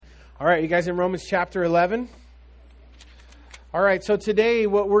All right, you guys in Romans chapter 11? All right, so today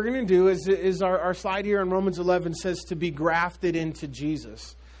what we're going to do is our slide here in Romans 11 says to be grafted into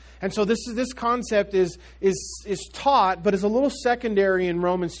Jesus. And so this concept is taught, but is a little secondary in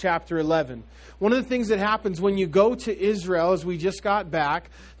Romans chapter 11. One of the things that happens when you go to Israel, as we just got back,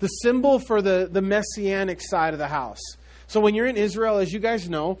 the symbol for the messianic side of the house. So when you're in Israel, as you guys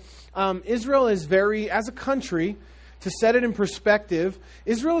know, Israel is as a country, to set it in perspective,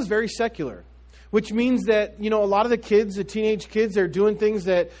 Israel is very secular. Which means that, a lot of the teenage kids, they're doing things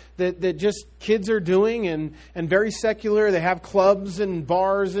that just kids are doing and very secular. They have clubs and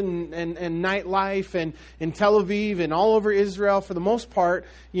bars and nightlife and in Tel Aviv and all over Israel. For the most part,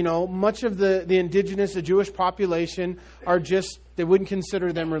 much of the indigenous, the Jewish population are they wouldn't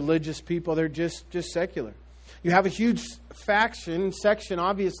consider them religious people. They're just secular. You have a huge section,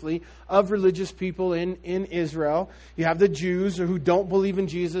 obviously, of religious people in Israel. You have the Jews who don't believe in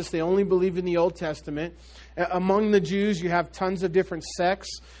Jesus. They only believe in the Old Testament. Among the Jews, you have tons of different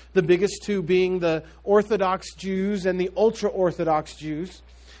sects, the biggest two being the Orthodox Jews and the ultra-Orthodox Jews.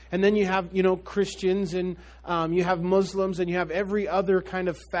 And then you have, Christians and you have Muslims and you have every other kind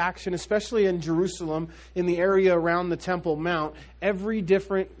of faction, especially in Jerusalem, in the area around the Temple Mount. Every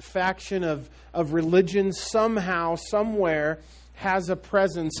different faction of religion somehow, somewhere, has a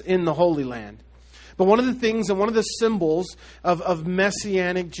presence in the Holy Land. But one of the things and one of the symbols of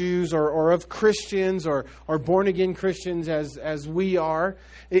Messianic Jews or of Christians or born-again Christians as we are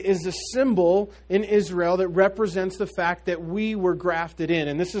is a symbol in Israel that represents the fact that we were grafted in.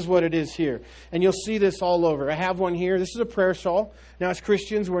 And this is what it is here. And you'll see this all over. I have one here. This is a prayer shawl. Now, as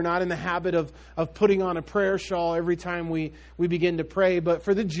Christians, we're not in the habit of putting on a prayer shawl every time we begin to pray. But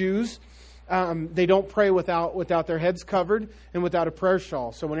for the Jews, they don't pray without their heads covered and without a prayer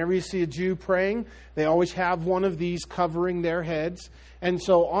shawl. So whenever you see a Jew praying, they always have one of these covering their heads. And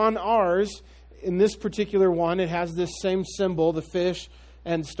so on ours, in this particular one, it has this same symbol, the fish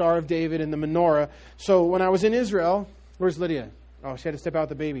and Star of David and the menorah. So when I was in Israel, where's Lydia? Oh, she had to step out with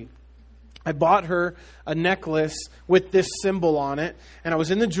the baby. I bought her a necklace with this symbol on it. And I was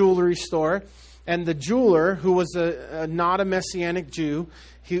in the jewelry store. And the jeweler, who was not a Messianic Jew,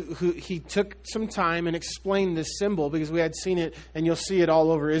 he took some time and explained this symbol because we had seen it, and you'll see it all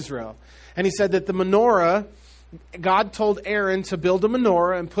over Israel. And he said that the menorah, God told Aaron to build a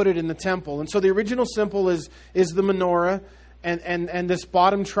menorah and put it in the temple. And so the original symbol is the menorah and this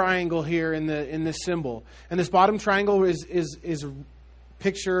bottom triangle here in this symbol. And this bottom triangle is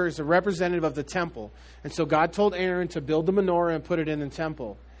a representative of the temple. And so God told Aaron to build the menorah and put it in the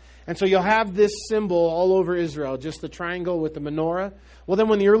temple. And so you'll have this symbol all over Israel, just the triangle with the menorah. Well, then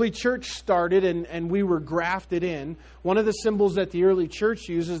when the early church started and we were grafted in, one of the symbols that the early church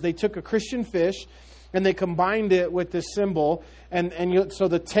uses, they took a Christian fish and they combined it with this symbol. So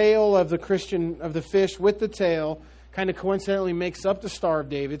the tail of the fish with the tail kind of coincidentally makes up the Star of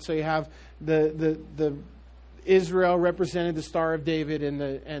David. So you have the Israel represented the Star of David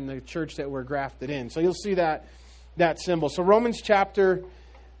and the church that we're grafted in. So you'll see that symbol. So Romans chapter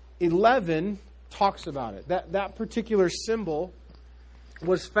 11 talks about it. That particular symbol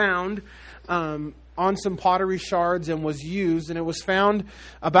was found on some pottery shards and was used, and it was found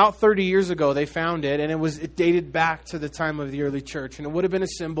about 30 years ago. They found it, and it dated back to the time of the early church, and it would have been a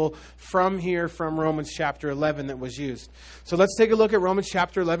symbol from Romans chapter 11 that was used. So let's take a look at Romans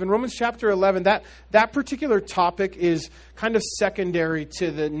chapter 11. Romans chapter 11, that particular topic is kind of secondary to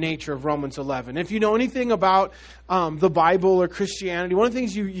the nature of Romans 11. If you know anything about the Bible or Christianity, one of the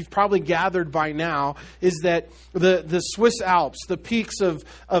things you've probably gathered by now is that the Swiss Alps, the peaks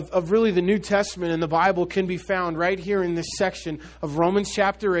of really the New Testament and the Bible can be found right here in this section of Romans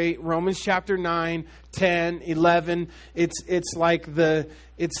chapter 8, Romans chapter 9, 10, 11. It's like the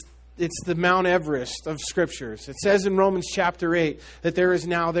Mount Everest of Scriptures. It says in Romans chapter 8 that there is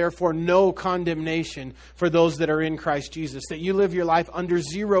now therefore no condemnation for those that are in Christ Jesus. That you live your life under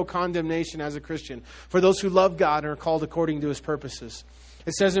zero condemnation as a Christian for those who love God and are called according to His purposes.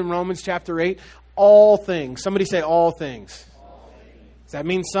 It says in Romans chapter 8, all things. Somebody say all things. All things. Does that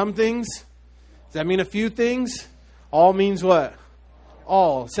mean some things? Does that mean a few things? All means what?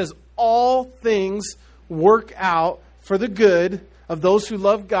 All. It says all things work out for the good of those who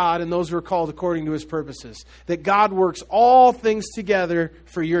love God and those who are called according to His purposes. That God works all things together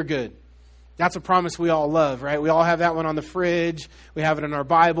for your good. That's a promise we all love, right? We all have that one on the fridge. We have it in our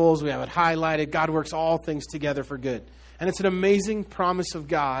Bibles. We have it highlighted. God works all things together for good. And it's an amazing promise of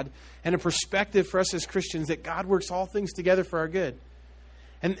God and a perspective for us as Christians that God works all things together for our good.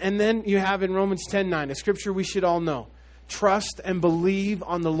 And then you have in Romans 10:9, a scripture we should all know. Trust and believe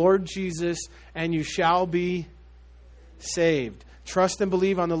on the Lord Jesus and you shall be saved. Trust and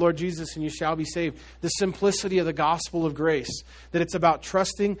believe on the Lord Jesus and you shall be saved. The simplicity of the gospel of grace. That it's about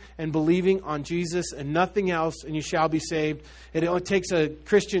trusting and believing on Jesus and nothing else and you shall be saved. It only takes a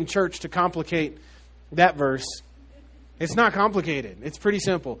Christian church to complicate that verse. It's not complicated. It's pretty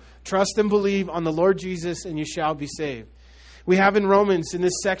simple. Trust and believe on the Lord Jesus and you shall be saved. We have in Romans, in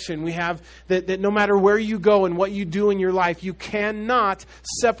this section, we have that no matter where you go and what you do in your life, you cannot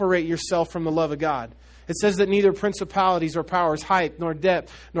separate yourself from the love of God. It says that neither principalities or powers, height, nor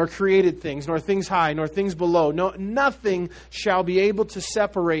depth, nor created things, nor things high, nor things below, nothing shall be able to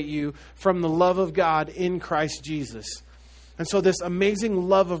separate you from the love of God in Christ Jesus. And so this amazing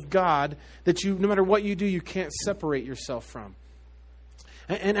love of God that no matter what you do, you can't separate yourself from.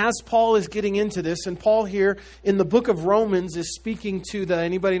 And as Paul is getting into this, and Paul here in the book of Romans is speaking to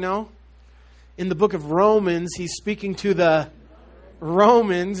anybody know? In the book of Romans, he's speaking to the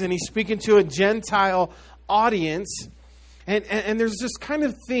Romans, and he's speaking to a Gentile audience. And there's this kind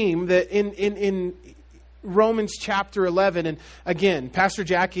of theme that in Romans chapter 11, and again, Pastor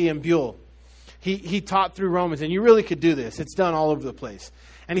Jackie and Buell, he taught through Romans, and you really could do this. It's done all over the place.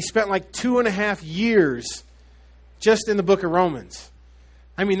 And he spent like 2.5 years just in the book of Romans.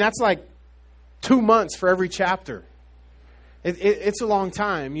 I mean, that's like 2 months for every chapter. It's a long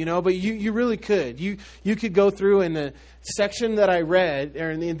time, but you really could. You could go through in the section that I read,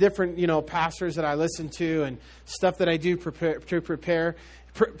 or in the different, pastors that I listen to and stuff that I do prepare.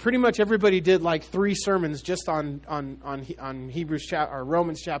 Pretty much everybody did like 3 sermons just on Romans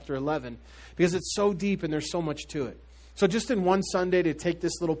chapter 11, because it's so deep and there's so much to it. So just in one Sunday to take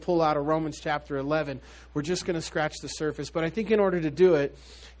this little pull out of Romans chapter 11, we're just going to scratch the surface. But I think in order to do it,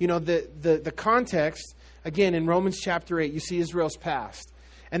 the context, again, in Romans chapter 8, you see Israel's past.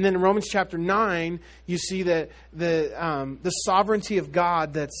 And then in Romans chapter 9, you see the sovereignty of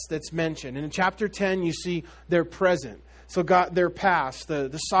God that's mentioned. And in chapter 10, you see their present. So God, their past, the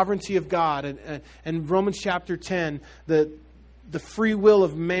sovereignty of God. And Romans chapter 10, the free will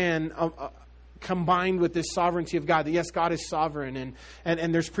of man combined with this sovereignty of God. That yes, God is sovereign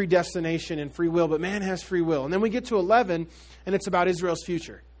and there's predestination and free will, but man has free will. And then we get to 11 and it's about Israel's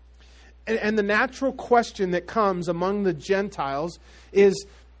future. And the natural question that comes among the Gentiles is,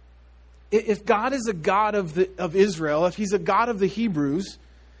 if God is a God of Israel, if he's a God of the Hebrews,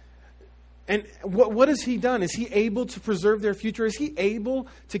 and what has he done? Is he able to preserve their future? Is he able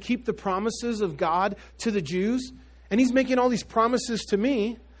to keep the promises of God to the Jews? And he's making all these promises to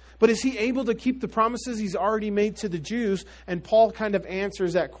me. But is he able to keep the promises he's already made to the Jews? And Paul kind of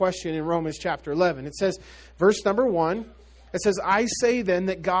answers that question in Romans chapter 11. It says, verse number 1, it says, I say then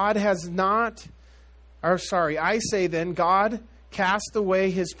God cast away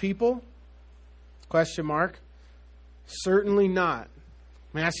his people? Question mark. Certainly not.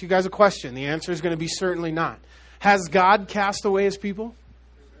 Let me ask you guys a question. The answer is going to be certainly not. Has God cast away his people?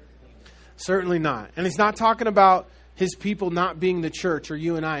 Certainly not. And he's not talking about his people not being the church or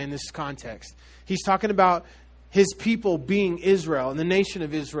you and I in this context. He's talking about his people being Israel and the nation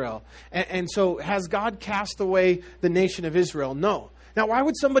of Israel. And so has God cast away the nation of Israel? No. Now, why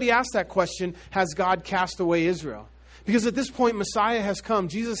would somebody ask that question, has God cast away Israel? Because at this point, Messiah has come.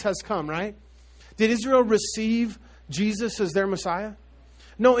 Jesus has come, right? Did Israel receive Jesus as their Messiah?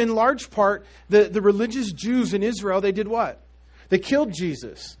 No, in large part, the religious Jews in Israel, they did what? They killed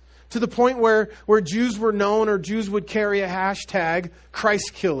Jesus. To the point where Jews were known, or Jews would carry a hashtag,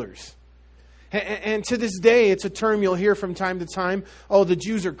 Christ killers. And to this day, it's a term you'll hear from time to time. Oh, the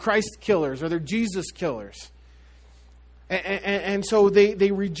Jews are Christ killers, or they're Jesus killers. And so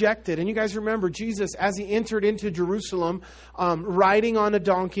they rejected. And you guys remember Jesus, as he entered into Jerusalem, riding on a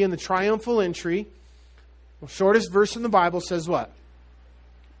donkey in the triumphal entry. The shortest verse in the Bible says what?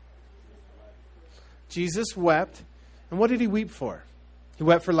 Jesus wept. And what did he weep for? He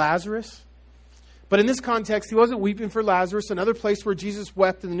wept for Lazarus. But in this context, he wasn't weeping for Lazarus, another place where Jesus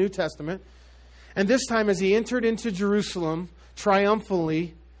wept in the New Testament. And this time, as he entered into Jerusalem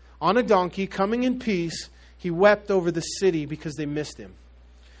triumphantly on a donkey, coming in peace, he wept over the city because they missed him.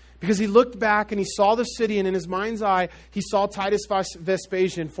 Because he looked back and he saw the city, and in his mind's eye, he saw Titus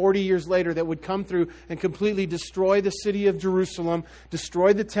Vespasian 40 years later that would come through and completely destroy the city of Jerusalem,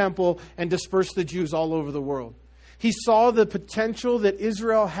 destroy the temple, and disperse the Jews all over the world. He saw the potential that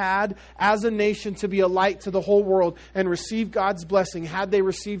Israel had as a nation to be a light to the whole world and receive God's blessing had they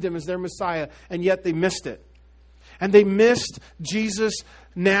received him as their Messiah, and yet they missed it. And they missed Jesus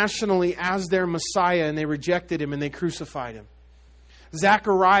nationally as their Messiah, and they rejected him and they crucified him.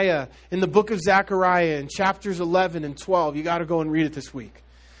 Zechariah, in the book of Zechariah, in chapters 11 and 12, you got to go and read it this week.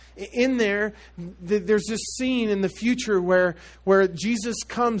 in there, there's this scene in the future where Jesus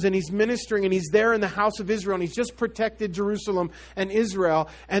comes and he's ministering and he's there in the house of Israel and he's just protected Jerusalem and Israel.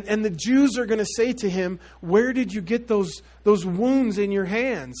 And the Jews are going to say to him, where did you get those wounds in your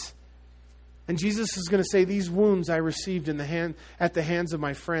hands? And Jesus is going to say, these wounds I received at the hands of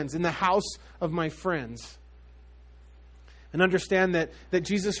my friends, in the house of my friends. And understand that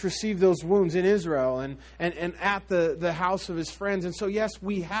Jesus received those wounds in Israel and at the house of his friends. And so, yes,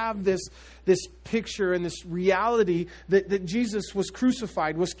 we have this picture and this reality that Jesus was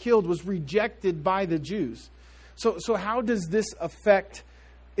crucified, was killed, was rejected by the Jews. So how does this affect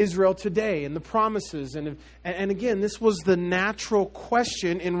Israel today and the promises? And again, this was the natural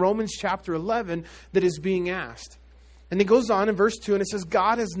question in Romans chapter 11 that is being asked. And he goes on in verse 2 and it says,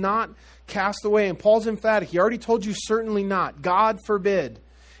 God has not cast away. And Paul's emphatic. He already told you, certainly not. God forbid.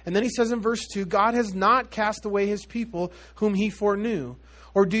 And then he says in verse 2, God has not cast away his people whom he foreknew.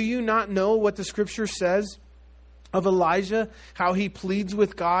 Or do you not know what the scripture says of Elijah, how he pleads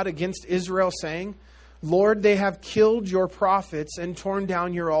with God against Israel, saying, Lord, they have killed your prophets and torn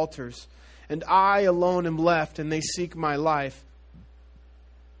down your altars, and I alone am left, and they seek my life.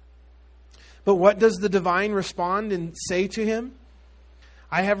 But what does the divine respond and say to him?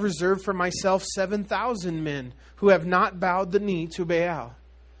 I have reserved for myself 7,000 men who have not bowed the knee to Baal.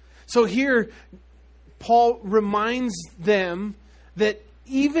 So here, Paul reminds them that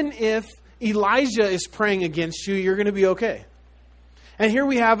even if Elijah is praying against you, you're going to be okay. And here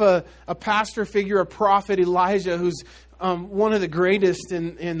we have a pastor figure, a prophet, Elijah, who's one of the greatest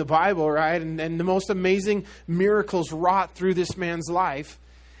in the Bible, right? And the most amazing miracles wrought through this man's life.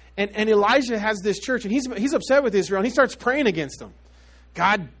 And Elijah has this church, and he's upset with Israel, and he starts praying against them.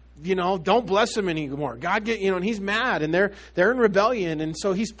 God, don't bless them anymore. God, and he's mad, and they're in rebellion, and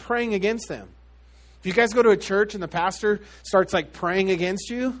so he's praying against them. If you guys go to a church and the pastor starts like praying against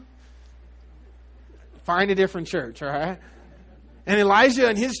you, find a different church, all right? And Elijah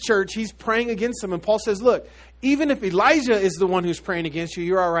and his church, he's praying against them. And Paul says, look, even if Elijah is the one who's praying against you,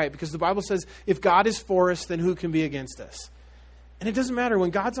 you're all right. Because the Bible says, if God is for us, then who can be against us? And it doesn't matter.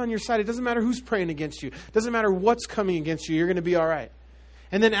 When God's on your side, it doesn't matter who's praying against you. It doesn't matter what's coming against you. You're going to be all right.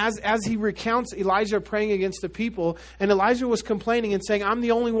 And then as he recounts Elijah praying against the people, and Elijah was complaining and saying, I'm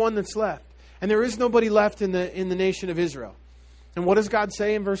the only one that's left. And there is nobody left in the nation of Israel. And what does God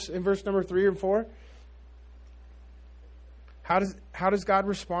say in verse number 3 and 4? How does God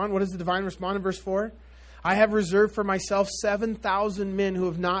respond? What does the divine respond in verse 4? I have reserved for myself 7,000 men who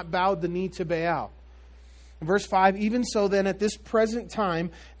have not bowed the knee to Baal. In verse 5, even so then at this present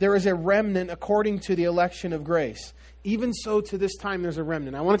time there is a remnant according to the election of grace. Even so to this time there's a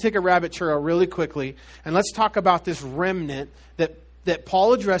remnant. I want to take a rabbit trail really quickly and let's talk about this remnant that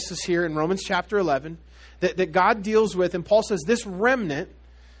Paul addresses here in Romans chapter 11, that God deals with. And Paul says this remnant,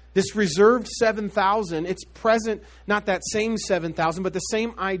 this reserved 7,000, it's present, not that same 7,000, but the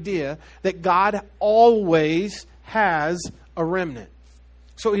same idea that God always has a remnant.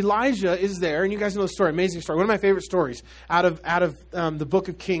 So Elijah is there, and you guys know the story, amazing story. One of my favorite stories out of the book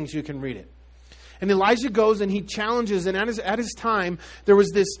of Kings. You can read it. And Elijah goes and he challenges, and at his time, there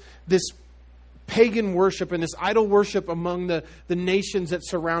was this pagan worship and this idol worship among the nations that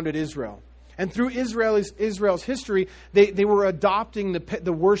surrounded Israel. And through Israel's history, they were adopting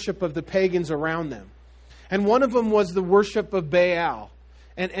the worship of the pagans around them. And one of them was the worship of Baal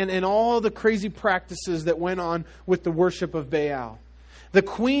and all the crazy practices that went on with the worship of Baal. The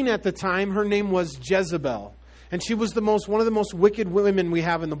queen at the time, her name was Jezebel. And she was one of the most wicked women we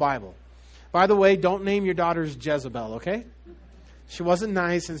have in the Bible. By the way, don't name your daughters Jezebel, okay? She wasn't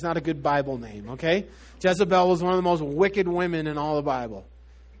nice, and it's not a good Bible name, okay? Jezebel was one of the most wicked women in all the Bible,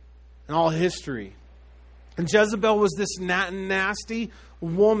 in all history. And Jezebel was this nasty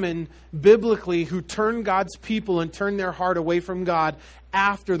woman, biblically, who turned God's people and turned their heart away from God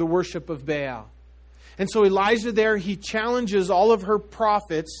after the worship of Baal. And so Elijah there, he challenges all of her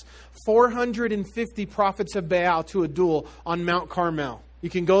prophets, 450 prophets of Baal, to a duel on Mount Carmel. You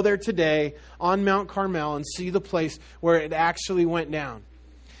can go there today on Mount Carmel and see the place where it actually went down.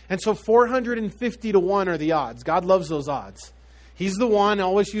 And so 450 to 1 are the odds. God loves those odds. He's the one,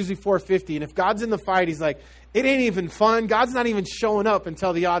 always usually 450. And if God's in the fight, he's like, it ain't even fun. God's not even showing up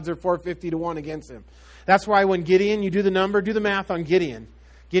until the odds are 450 to 1 against him. That's why when Gideon, you do the math on Gideon.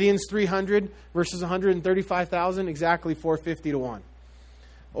 Gideon's 300 versus 135,000, exactly 450 to 1.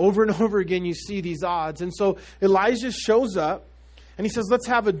 Over and over again, you see these odds. And so Elijah shows up and he says, let's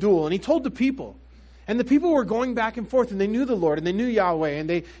have a duel. And he told the people. And the people were going back and forth, and they knew the Lord, and they knew Yahweh, and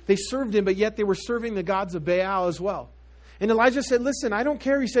they served him, but yet they were serving the gods of Baal as well. And Elijah said, listen, I don't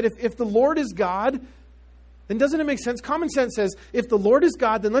care. He said, if the Lord is God, then doesn't it make sense? Common sense says, if the Lord is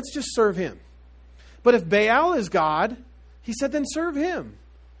God, then let's just serve him. But if Baal is God, he said, then serve him.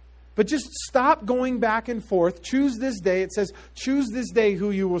 But just stop going back and forth. Choose this day. It says, choose this day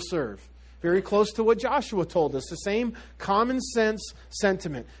who you will serve. Very close to what Joshua told us. The same common sense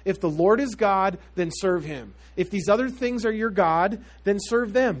sentiment. If the Lord is God, then serve him. If these other things are your God, then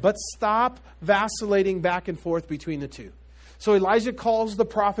serve them. But stop vacillating back and forth between the two. So Elijah calls the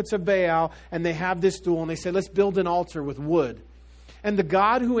prophets of Baal, and they have this duel, and they say, let's build an altar with wood. And the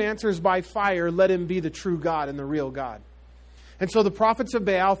God who answers by fire, let him be the true God and the real God. And so the prophets of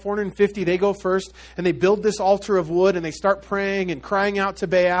Baal, 450, they go first, and they build this altar of wood, and they start praying and crying out to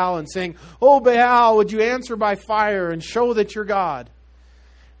Baal and saying, oh, Baal, would you answer by fire and show that you're God?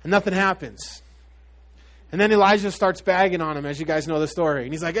 And nothing happens. And then Elijah starts bagging on him, as you guys know the story.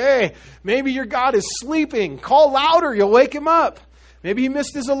 And he's like, hey, maybe your God is sleeping. Call louder, you'll wake him up. Maybe he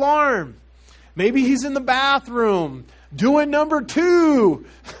missed his alarm. Maybe he's in the bathroom doing number 2,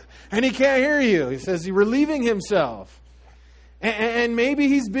 and he can't hear you. He says he's relieving himself. And maybe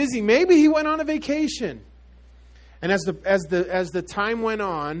he's busy. Maybe he went on a vacation. And as the time went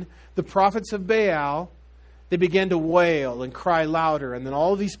on, the prophets of Baal, they began to wail and cry louder. And then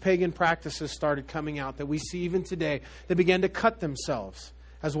all of these pagan practices started coming out that we see even today. They began to cut themselves,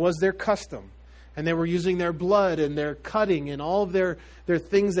 as was their custom. And they were using their blood and their cutting and all of their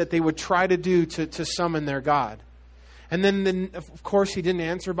things that they would try to do to summon their God. And then, of course, he didn't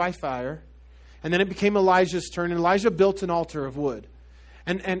answer by fire. And then it became Elijah's turn, and Elijah built an altar of wood.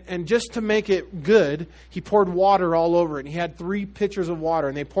 And just to make it good, he poured water all over it. And he had 3 pitchers of water,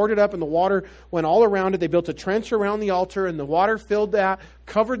 and they poured it up, and the water went all around it. They built a trench around the altar, and the water filled that,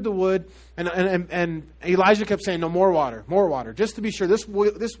 covered the wood. And Elijah kept saying, no, more water, just to be sure. This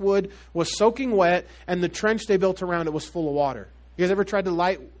wood was soaking wet, and the trench they built around it was full of water. You guys ever tried to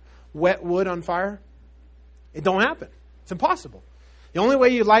light wet wood on fire? It don't happen. It's impossible. The only way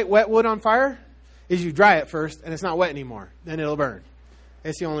you light wet wood on fire is you dry it first, and it's not wet anymore. Then it'll burn.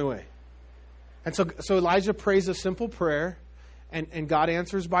 It's the only way. And so Elijah prays a simple prayer, and God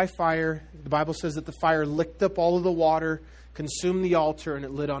answers by fire. The Bible says that the fire licked up all of the water, consumed the altar, and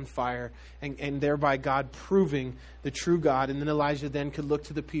it lit on fire, and thereby God proving the true God. And then Elijah then could look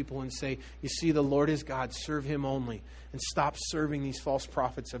to the people and say, you see, the Lord is God, serve him only, and stop serving these false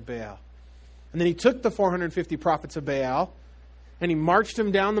prophets of Baal. And then he took the 450 prophets of Baal, and he marched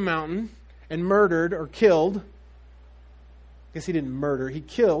them down the mountain, and murdered or killed, I guess he didn't murder, he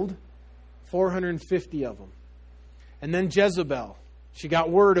killed 450 of them. And then Jezebel, she got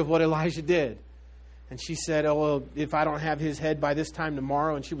word of what Elijah did. And she said, oh, well, if I don't have his head by this time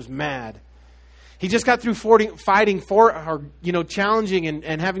tomorrow, and she was mad. He just got through fighting challenging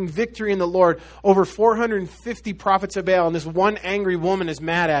and having victory in the Lord over 450 prophets of Baal. And this one angry woman is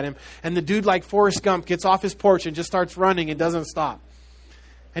mad at him. And the dude, like Forrest Gump, gets off his porch and just starts running and doesn't stop.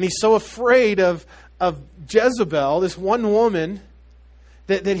 And he's so afraid of Jezebel, this one woman,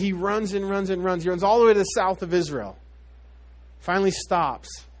 that he runs and runs and runs. He runs all the way to the south of Israel. Finally stops.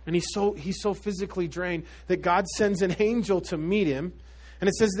 And he's so physically drained that God sends an angel to meet him. And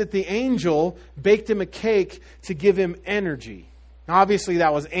it says that the angel baked him a cake to give him energy. Now, obviously,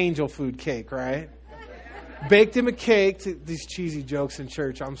 that was angel food cake, right? Baked him a cake. These cheesy jokes in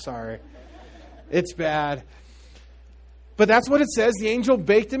church, I'm sorry. It's bad. But that's what it says. The angel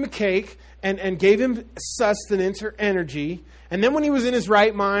baked him a cake and gave him sustenance or energy. And then when he was in his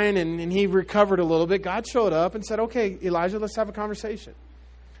right mind and he recovered a little bit, God showed up and said, okay, Elijah, let's have a conversation.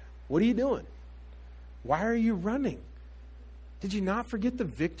 What are you doing? Why are you running? Did you not forget the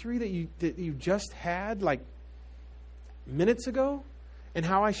victory that you just had like minutes ago? And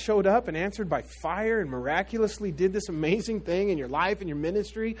how I showed up and answered by fire and miraculously did this amazing thing in your life and your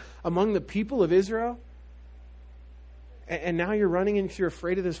ministry among the people of Israel? And now you're running and you're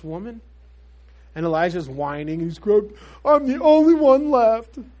afraid of this woman? And Elijah's whining. He's going, I'm the only one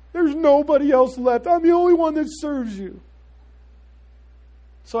left. There's nobody else left. I'm the only one that serves you.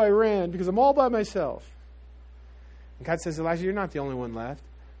 So I ran because I'm all by myself. And God says, Elijah, you're not the only one left.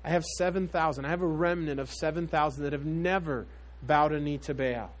 I have 7,000. I have a remnant of 7,000 that have never bowed a knee to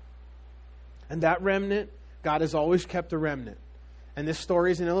Baal. And that remnant, God has always kept a remnant. And this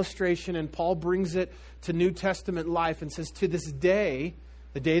story is an illustration, and Paul brings it to New Testament life and says, to this day,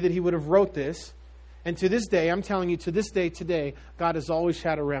 the day that he would have wrote this, and to this day, I'm telling you, to this day today, God has always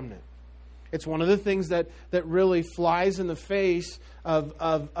had a remnant. It's one of the things that really flies in the face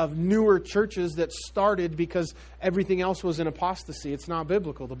of newer churches that started because everything else was in apostasy. It's not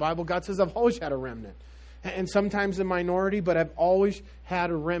biblical. The Bible, God says, I've always had a remnant. And sometimes a minority, but I've always had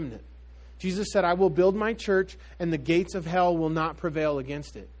a remnant. Jesus said, I will build my church and the gates of hell will not prevail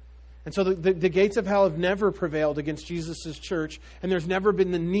against it. And so the gates of hell have never prevailed against Jesus' church, and there's never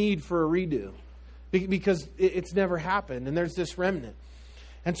been the need for a redo because it's never happened, and there's this remnant.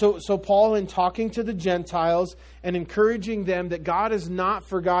 And so Paul, in talking to the Gentiles and encouraging them that God has not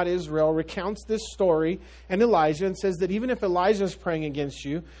forgot Israel, recounts this story and Elijah and says that even if Elijah is praying against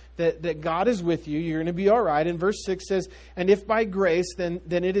you, that God is with you, you're going to be all right. And verse 6 says, and if by grace, then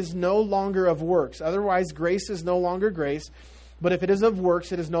it is no longer of works. Otherwise, grace is no longer grace. But if it is of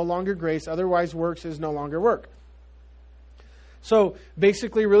works, it is no longer grace. Otherwise, works is no longer work. So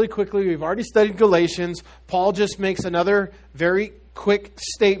basically, really quickly, we've already studied Galatians. Paul just makes another very quick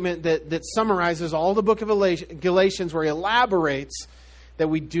statement that summarizes all the book of Galatians, where he elaborates that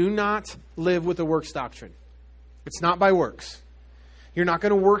we do not live with the works doctrine. It's not by works. You're not going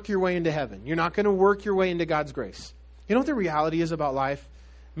to work your way into heaven. You're not going to work your way into God's grace. You know what the reality is about life?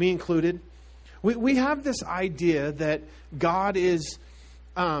 Me included. We have this idea that God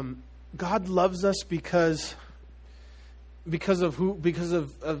loves us because of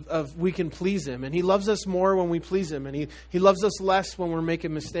we can please Him, and He loves us more when we please Him, and He loves us less when we're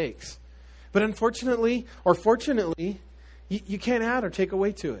making mistakes. But unfortunately, or fortunately, you can't add or take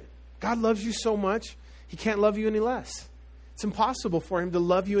away to it. God loves you so much, He can't love you any less. It's impossible for Him to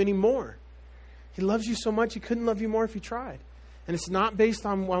love you any more. He loves you so much, He couldn't love you more if He tried. And it's not based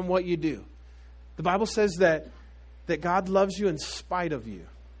on what you do. The Bible says that God loves you in spite of you.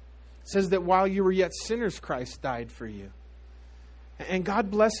 It says that while you were yet sinners, Christ died for you. And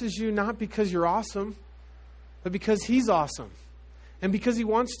God blesses you not because you're awesome, but because He's awesome. And because He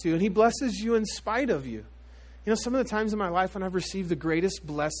wants to. And He blesses you in spite of you. You know, some of the times in my life when I've received the greatest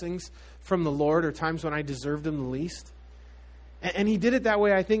blessings from the Lord are times when I deserved Him the least. And He did it that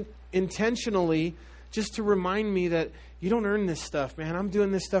way, I think, intentionally, just to remind me that you don't earn this stuff, man. I'm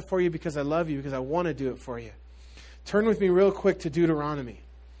doing this stuff for you because I love you, because I want to do it for you. Turn with me real quick to Deuteronomy.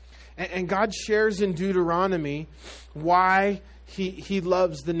 And God shares in Deuteronomy why He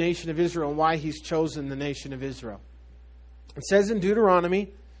loves the nation of Israel and why He's chosen the nation of Israel. It says in Deuteronomy,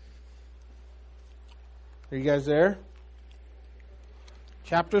 are you guys there?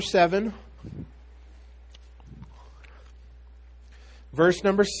 Chapter 7, verse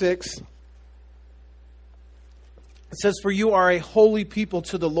number 6. It says, for you are a holy people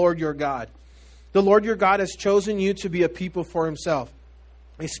to the Lord your God. The Lord your God has chosen you to be a people for Himself,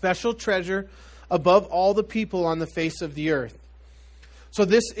 a special treasure above all the people on the face of the earth. So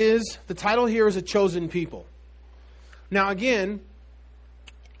the title here is a chosen people. Now again,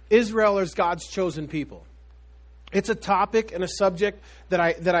 Israel is God's chosen people. It's a topic and a subject that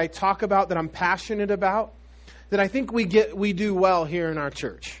I talk about, that I'm passionate about, that I think we do well here in our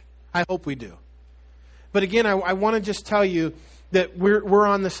church. I hope we do. But again, I want to just tell you that we're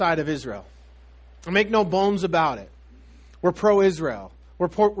on the side of Israel. I make no bones about it. We're pro-Israel. We're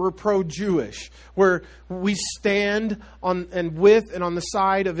pro-Jewish. We stand on and on the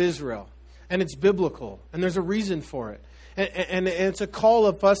side of Israel. And it's biblical. And there's a reason for it. And it's a call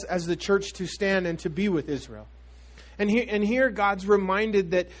of us as the church to stand and to be with Israel. And here God's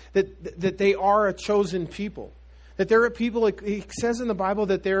reminded that they are a chosen people. That they're a people, He says in the Bible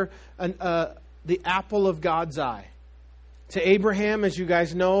that they're the apple of God's eye. To Abraham, as you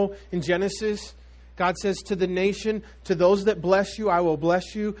guys know, in Genesis, God says to the nation, to those that bless you, I will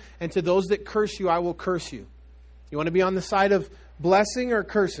bless you, and to those that curse you, I will curse you. You want to be on the side of blessing or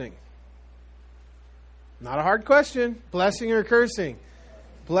cursing? Not a hard question. Blessing or cursing?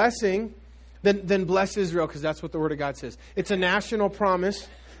 Blessing, then bless Israel, because that's what the Word of God says. It's a national promise.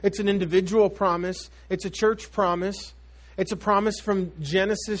 It's an individual promise. It's a church promise. It's a promise from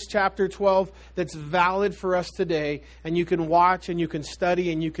Genesis chapter 12 that's valid for us today. And you can watch and you can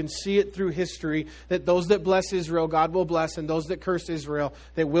study and you can see it through history that those that bless Israel, God will bless, and those that curse Israel,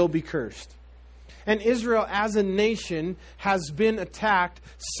 they will be cursed. And Israel as a nation has been attacked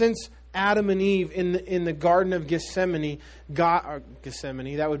since Adam and Eve in the Garden of Gethsemane.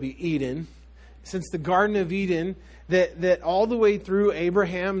 Gethsemane, that would be Eden. Since the Garden of Eden, that all the way through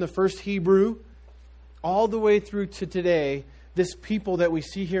Abraham, the first Hebrew, all the way through to today, this people that we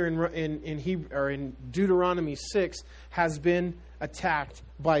see here in Deuteronomy 6 has been attacked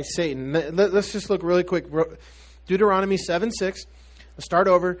by Satan. Let's just look really quick. Deuteronomy 7:6. Let's start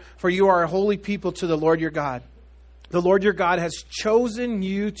over. For you are a holy people to the Lord your God. The Lord your God has chosen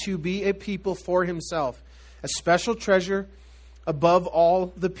you to be a people for Himself, a special treasure above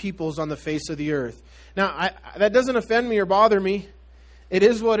all the peoples on the face of the earth. Now, that doesn't offend me or bother me. It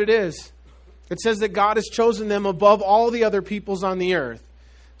is what it is. It says that God has chosen them above all the other peoples on the earth.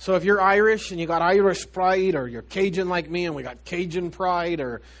 So if you're Irish and you got Irish pride, or you're Cajun like me and we got Cajun pride,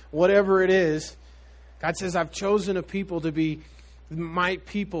 or whatever it is, God says, I've chosen a people to be my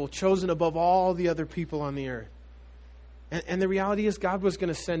people, chosen above all the other people on the earth. And the reality is God was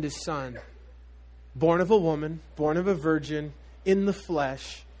going to send His Son, born of a woman, born of a virgin, in the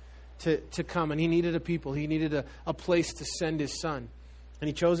flesh, to come. And He needed a people. He needed a place to send His Son. And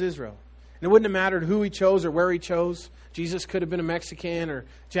He chose Israel. And it wouldn't have mattered who He chose or where He chose. Jesus could have been a Mexican or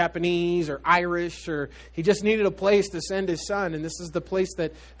Japanese or Irish, or He just needed a place to send His Son. And this is the place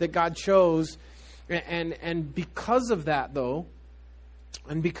that God chose. And because of that, though,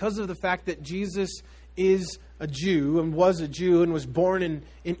 and because of the fact that Jesus is a Jew and was born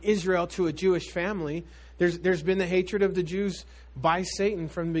in Israel to a Jewish family, there's been the hatred of the Jews by Satan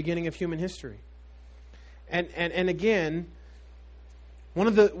from the beginning of human history. And again, one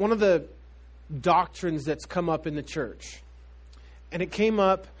of the doctrines that's come up in the church, and it came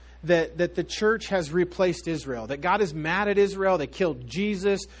up that the church has replaced Israel, that God is mad at Israel. They killed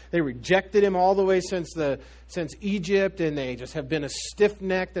Jesus. They rejected Him all the way since Egypt, and they just have been a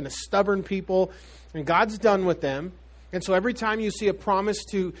stiff-necked and a stubborn people, and God's done with them. And so every time you see a promise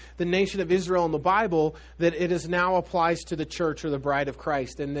to the nation of Israel in the Bible, that it is now applies to the church or the bride of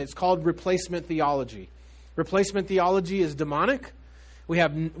Christ, and it's called replacement theology. Replacement theology is demonic. We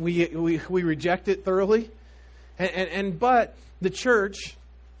reject it thoroughly, but the church,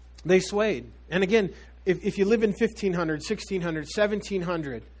 they swayed. And again, if you live in 1500, 1600,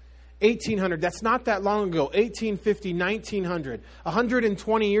 1700, 1800, that's not that long ago. 1850, 1900,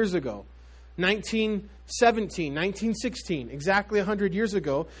 120 years ago, 1917, 1916, exactly 100 years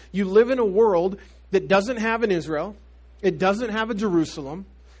ago, you live in a world that doesn't have an Israel. It doesn't have a Jerusalem.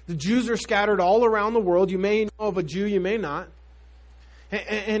 The Jews are scattered all around the world. You may know of a Jew, you may not.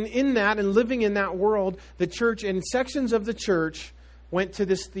 And in that, and living in that world, the church and sections of the church went to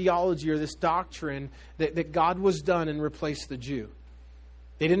this theology or this doctrine that God was done and replaced the Jew.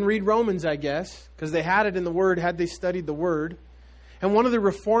 They didn't read Romans, I guess, because they had it in the Word, had they studied the Word. And one of the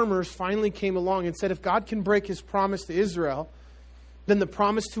reformers finally came along and said, if God can break His promise to Israel, then the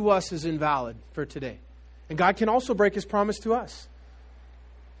promise to us is invalid for today. And God can also break His promise to us.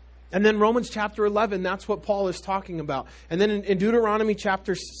 And then Romans chapter 11, that's what Paul is talking about. And then in Deuteronomy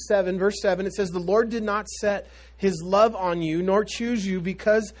chapter 7, verse 7, it says, the Lord did not set His love on you, nor choose you,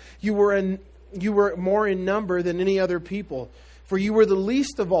 because you were more in number than any other people. For you were the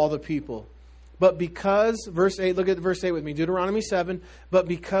least of all the people. But because, verse 8, look at verse 8 with me, Deuteronomy 7, but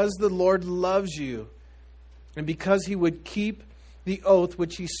because the Lord loves you, and because He would keep the oath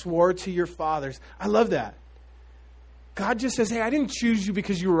which He swore to your fathers. I love that. God just says, hey, I didn't choose you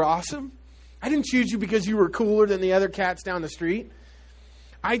because you were awesome. I didn't choose you because you were cooler than the other cats down the street.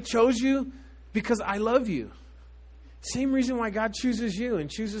 I chose you because I love you. Same reason why God chooses you and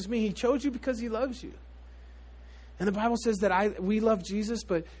chooses me. He chose you because He loves you. And the Bible says that we love Jesus,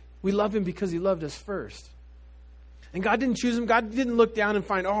 but we love Him because He loved us first. And God didn't choose them. God didn't look down and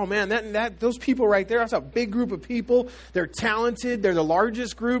find, oh man, those people right there, that's a big group of people. They're talented. They're the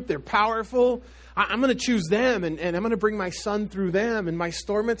largest group. They're powerful. I'm going to choose them, and I'm going to bring my Son through them, and I'm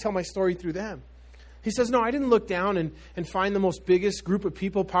going to tell my story through them. He says, no, I didn't look down and find the most biggest group of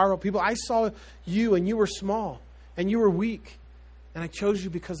people, powerful people. I saw you, and you were small, and you were weak, and I chose you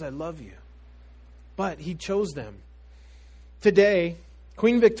because I love you. But He chose them. Today,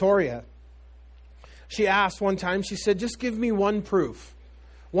 Queen Victoria, she asked one time, she said, just give me one proof,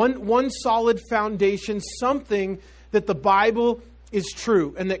 one solid foundation, something that the Bible is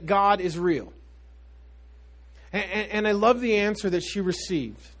true and that God is real. And I love the answer that she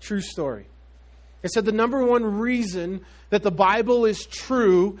received. True story. It said the number one reason that the Bible is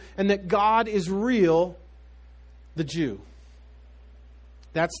true and that God is real, the Jew.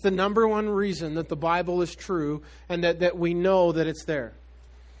 That's the number one reason that the Bible is true and that we know that it's there.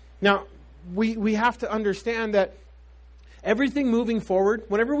 Now, we have to understand that everything moving forward,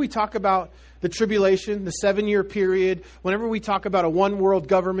 whenever we talk about the tribulation, the 7-year period, whenever we talk about a one-world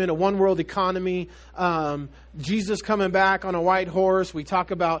government, a one-world economy, Jesus coming back on a white horse, we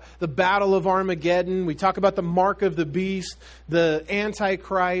talk about the battle of Armageddon, we talk about the mark of the beast, the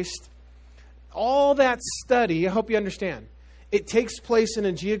Antichrist, all that study, I hope you understand, it takes place in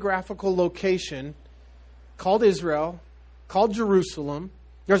a geographical location called Israel, called Jerusalem.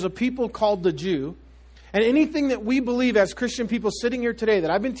 There's a people called the Jew. And anything that we believe as Christian people sitting here today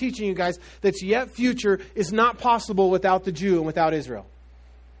that I've been teaching you guys that's yet future is not possible without the Jew and without Israel.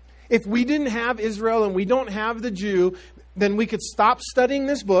 If we didn't have Israel and we don't have the Jew, then we could stop studying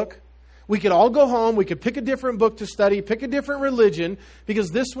this book. We could all go home. We could pick a different book to study, pick a different religion,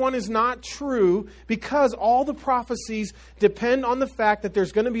 because this one is not true, because all the prophecies depend on the fact that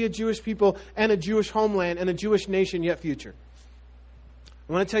there's going to be a Jewish people and a Jewish homeland and a Jewish nation yet future.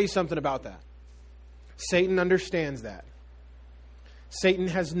 I want to tell you something about that. Satan understands that. Satan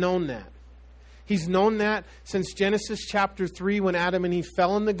has known that. He's known that since Genesis chapter 3 when Adam and Eve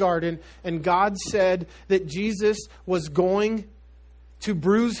fell in the garden and God said that Jesus was going to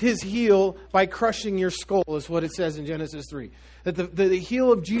bruise his heel by crushing your skull, is what it says in Genesis 3. That the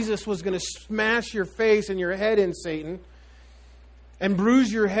heel of Jesus was going to smash your face and your head in, Satan, and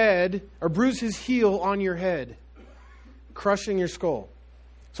bruise your head, or bruise his heel on your head, crushing your skull.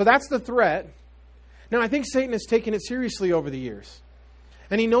 So that's the threat. Now, I think Satan has taken it seriously over the years.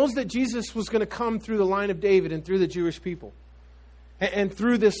 And he knows that Jesus was going to come through the line of David and through the Jewish people. And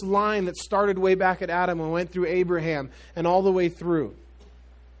through this line that started way back at Adam and went through Abraham and all the way through.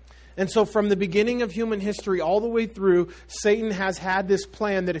 And so from the beginning of human history all the way through, Satan has had this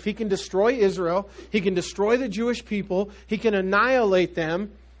plan that if he can destroy Israel, he can destroy the Jewish people, he can annihilate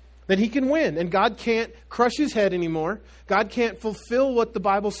them, then he can win. And God can't crush his head anymore. God can't fulfill what the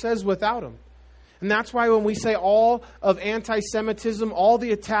Bible says without him. And that's why when we say all of anti-Semitism, all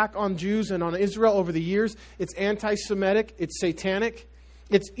the attack on Jews and on Israel over the years, it's anti-Semitic, it's satanic,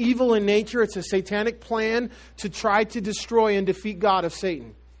 it's evil in nature, it's a satanic plan to try to destroy and defeat God of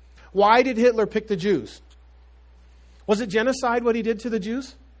Satan. Why did Hitler pick the Jews? Was it genocide what he did to the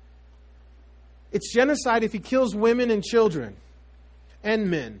Jews? It's genocide if he kills women and children and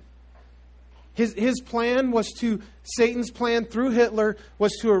men. His plan was to, Satan's plan through Hitler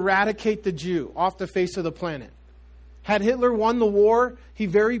was to eradicate the Jew off the face of the planet. Had Hitler won the war, he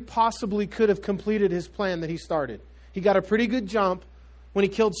very possibly could have completed his plan that he started. He got a pretty good jump when he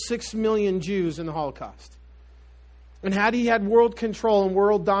killed 6 million Jews in the Holocaust. And had he had world control and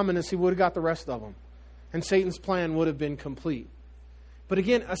world dominance, he would have got the rest of them. And Satan's plan would have been complete. But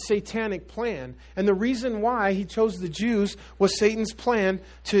again, a satanic plan. And the reason why he chose the Jews was Satan's plan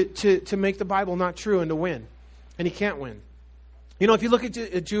to make the Bible not true and to win. And he can't win. You know, if you look at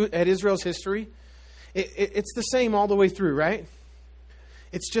Israel's history, it's the same all the way through, right?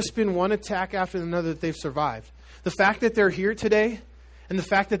 It's just been one attack after another that they've survived. The fact that they're here today and the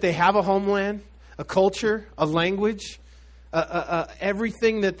fact that they have a homeland, a culture, a language,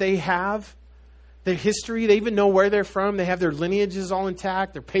 everything that they have, their history, they even know where they're from. They have their lineages all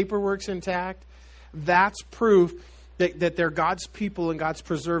intact. Their paperwork's intact. That's proof that they're God's people and God's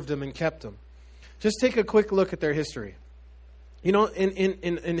preserved them and kept them. Just take a quick look at their history. You know,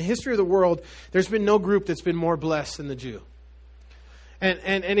 in the history of the world, there's been no group that's been more blessed than the Jew. And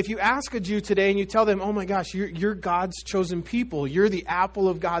if you ask a Jew today and you tell them, oh my gosh, you're God's chosen people. You're the apple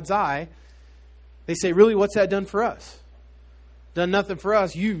of God's eye. They say, really, what's that done for us? Done nothing for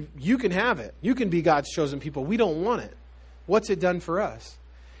us. You can have it. You can be God's chosen people. We don't want it. What's it done for us?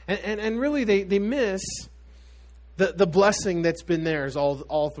 And really they miss the blessing that's been theirs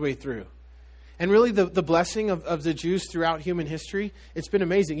all the way through. And really the blessing of the Jews throughout human history, it's been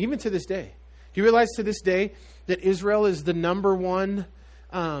amazing, even to this day. Do you realize to this day that Israel is the number one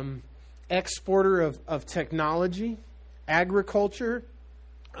exporter of technology, agriculture,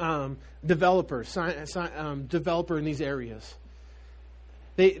 developer in these areas?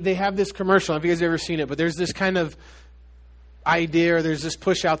 They have this commercial. I don't know if you guys have ever seen it, but there's this kind of idea, or there's this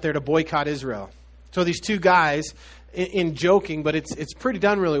push out there to boycott Israel. So these two guys, in joking, but it's pretty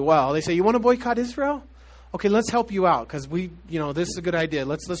done really well. They say, you want to boycott Israel? Okay, let's help you out because this is a good idea.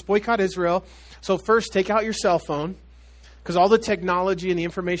 Let's boycott Israel. So first, take out your cell phone because all the technology and the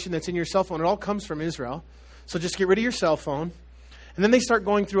information that's in your cell phone, it all comes from Israel. So just get rid of your cell phone. And then they start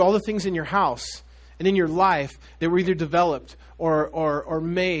going through all the things in your house and in your life that were either developed or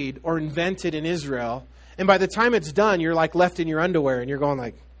made or invented in Israel. And by the time it's done, you're like left in your underwear and you're going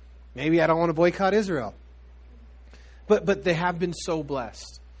like, maybe I don't want to boycott Israel. But they have been so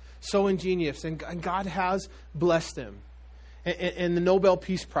blessed, so ingenious, and God has blessed them. And the Nobel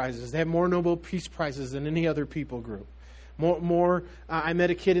Peace Prizes, they have more Nobel Peace Prizes than any other people group. I met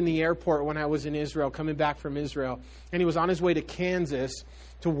a kid in the airport when I was in Israel, coming back from Israel, and he was on his way to Kansas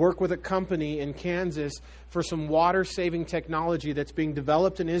to work with a company in Kansas for some water-saving technology that's being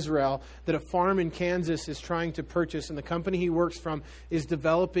developed in Israel that a farm in Kansas is trying to purchase. And the company he works from is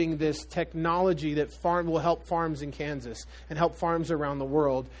developing this technology that will help farms in Kansas and help farms around the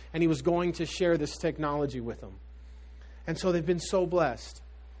world. And he was going to share this technology with them. And so they've been so blessed.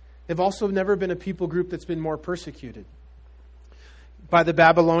 They've also never been a people group that's been more persecuted. By the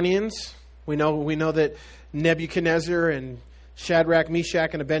Babylonians, we know that Nebuchadnezzar and Shadrach,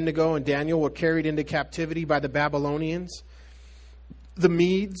 Meshach, and Abednego and Daniel were carried into captivity by the Babylonians. The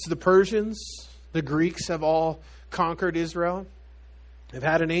Medes, the Persians, the Greeks have all conquered Israel. They've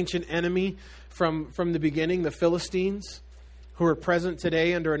had an ancient enemy from the beginning, the Philistines, who are present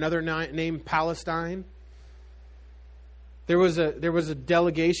today under another name, Palestine. There was a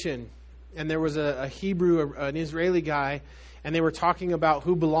delegation, and there was a Hebrew, an Israeli guy, and they were talking about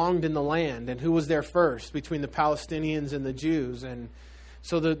who belonged in the land and who was there first between the Palestinians and the Jews. And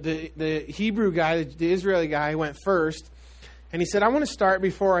so the Hebrew guy, the Israeli guy, went first, and he said, I want to start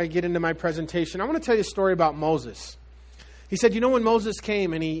before I get into my presentation. I want to tell you a story about Moses. He said, you know, when Moses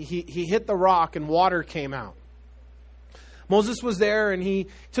came and he hit the rock and water came out. Moses was there and he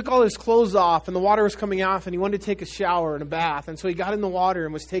took all his clothes off and the water was coming off and he wanted to take a shower and a bath. And so he got in the water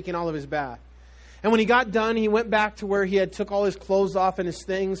and was taking all of his bath. And when he got done, he went back to where he had took all his clothes off and his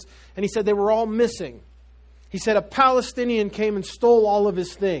things. And he said they were all missing. He said a Palestinian came and stole all of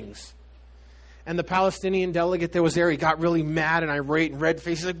his things. And the Palestinian delegate that was there, he got really mad and irate and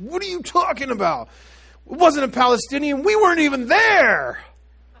red-faced. He's like, what are you talking about? It wasn't a Palestinian. We weren't even there.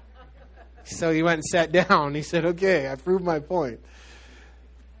 So he went and sat down. He said, okay, I proved my point.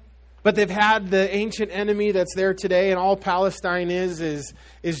 But they've had the ancient enemy that's there today, and all Palestine is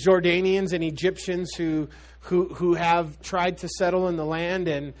Jordanians and Egyptians who have tried to settle in the land,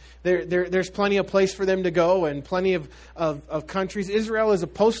 and there's plenty of place for them to go and plenty of countries. Israel is a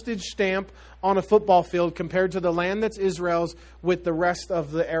postage stamp on a football field compared to the land that's Israel's with the rest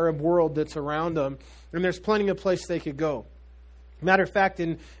of the Arab world that's around them. And there's plenty of place they could go. Matter of fact,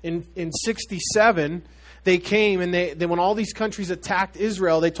 in 67, they came and they when all these countries attacked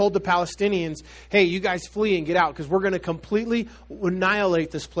Israel, they told the Palestinians, hey, you guys flee and get out because we're going to completely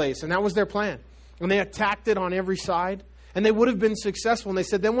annihilate this place. And that was their plan. And they attacked it on every side. And they would have been successful. And they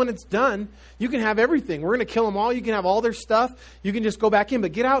said, then when it's done, you can have everything. We're going to kill them all. You can have all their stuff. You can just go back in.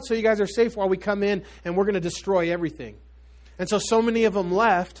 But get out so you guys are safe while we come in and we're going to destroy everything. And so many of them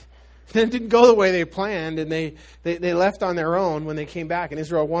left. Then it didn't go the way they planned, and they left on their own when they came back, and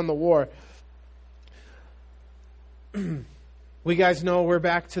Israel won the war. We guys know we're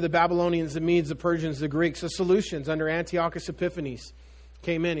back to the Babylonians, the Medes, the Persians, the Greeks. The Seleucians under Antiochus Epiphanes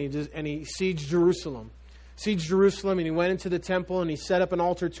came in, and he sieged Jerusalem. And he went into the temple, and he set up an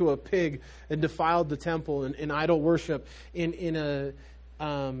altar to a pig and defiled the temple in idol worship in a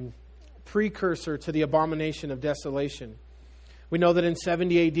precursor to the abomination of desolation. We know that in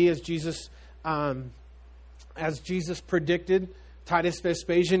 70 AD, as Jesus predicted, Titus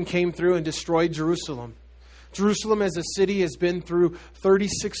Vespasian came through and destroyed Jerusalem. Jerusalem as a city has been through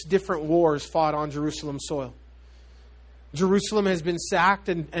 36 different wars fought on Jerusalem soil. Jerusalem has been sacked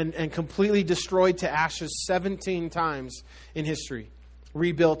and completely destroyed to ashes 17 times in history.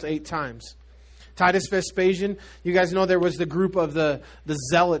 Rebuilt 8 times. Titus Vespasian, you guys know there was the group of the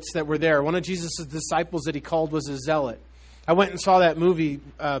zealots that were there. One of Jesus' disciples that he called was a zealot. I went and saw that movie,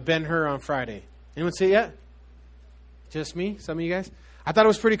 Ben-Hur, on Friday. Anyone see it yet? Just me? Some of you guys? I thought it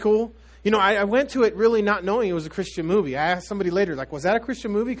was pretty cool. You know, I went to it really not knowing it was a Christian movie. I asked somebody later, like, was that a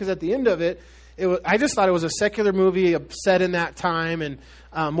Christian movie? Because at the end of it, I just thought it was a secular movie set in that time, and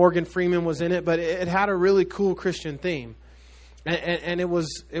Morgan Freeman was in it, but it had a really cool Christian theme. And it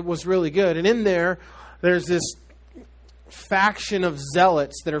was really good. And in there's this faction of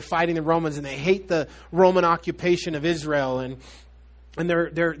zealots that are fighting the Romans, and they hate the Roman occupation of Israel, and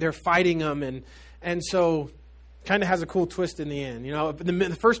they're fighting them, and so kind of has a cool twist in the end. You know,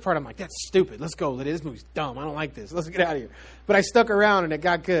 the first part I'm like, that's stupid. Let's go. This movie's dumb. I don't like this. Let's get out of here. But I stuck around, and it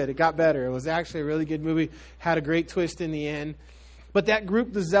got good. It got better. It was actually a really good movie. Had a great twist in the end. But that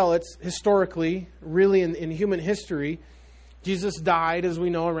group, the zealots, historically, really in human history, Jesus died, as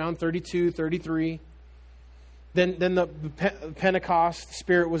we know, around 32, 33. Then the Pentecost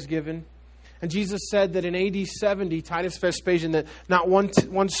Spirit was given. And Jesus said that in AD 70, Titus Vespasian, that not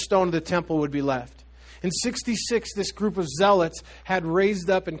one stone of the temple would be left. In 66, this group of zealots had raised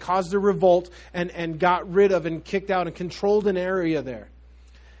up and caused a revolt and got rid of and kicked out and controlled an area there.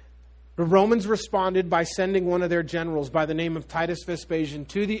 The Romans responded by sending one of their generals by the name of Titus Vespasian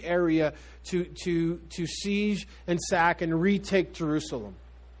to the area to siege and sack and retake Jerusalem.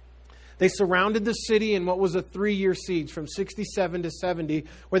 They surrounded the city in what was a 3-year siege from 67 to 70,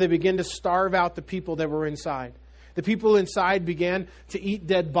 where they began to starve out the people that were inside. The people inside began to eat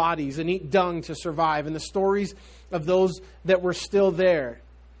dead bodies and eat dung to survive, and the stories of those that were still there.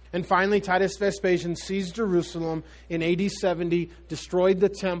 And finally, Titus Vespasian seized Jerusalem in AD 70, destroyed the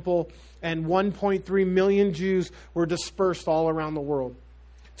temple, and 1.3 million Jews were dispersed all around the world.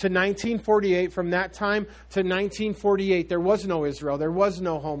 To 1948, from that time to 1948, there was no Israel. There was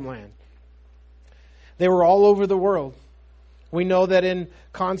no homeland. They were all over the world. We know that in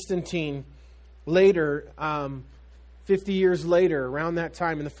Constantine, later, 50 years later, around that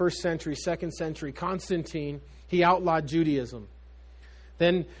time, in the 1st century, 2nd century, Constantine, he outlawed Judaism.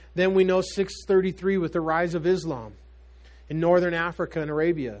 Then we know 633 with the rise of Islam in northern Africa and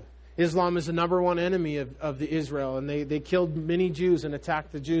Arabia. Islam is the number one enemy of the Israel, and they killed many Jews and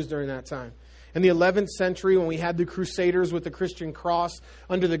attacked the Jews during that time. In the 11th century, when we had the Crusaders with the Christian cross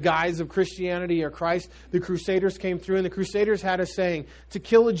under the guise of Christianity or Christ, the Crusaders came through, and the Crusaders had a saying, to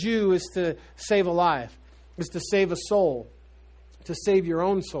kill a Jew is to save a life, is to save a soul, to save your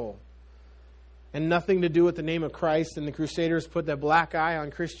own soul. And nothing to do with the name of Christ, and the Crusaders put that black eye on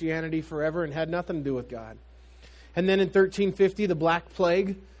Christianity forever and had nothing to do with God. And then in 1350, the Black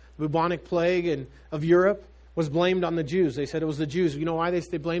Plague, the bubonic plague of Europe, was blamed on the Jews. They said it was the Jews. You know why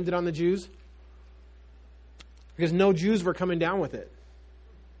they blamed it on the Jews? Because no Jews were coming down with it.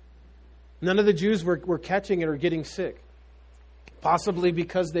 None of the Jews were catching it or getting sick. Possibly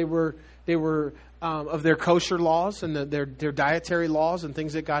because they were of their kosher laws and their dietary laws and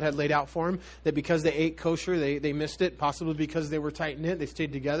things that God had laid out for them, that because they ate kosher, they missed it. Possibly because they were tight-knit, they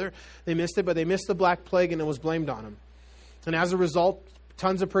stayed together. They missed it, but they missed the Black Plague and it was blamed on them. And as a result,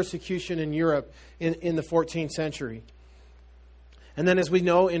 tons of persecution in Europe in the 14th century. And then as we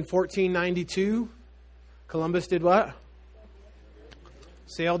know, in 1492, Columbus did what?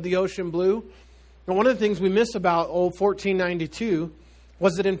 Sailed the ocean blue. And one of the things we miss about old 1492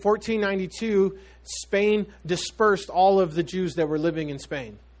 was that in 1492, Spain dispersed all of the Jews that were living in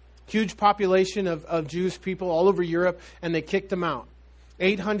Spain. Huge population of Jewish people all over Europe, and they kicked them out.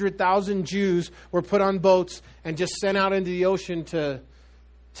 800,000 Jews were put on boats and just sent out into the ocean to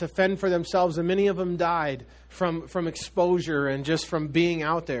fend for themselves, and many of them died from exposure and just from being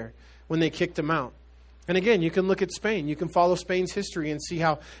out there when they kicked them out. And again, you can look at Spain. You can follow Spain's history and see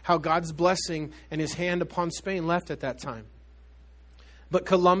how God's blessing and His hand upon Spain left at that time. But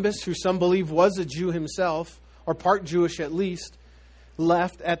Columbus, who some believe was a Jew himself, or part Jewish at least,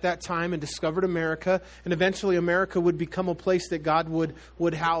 left at that time and discovered America. And eventually America would become a place that God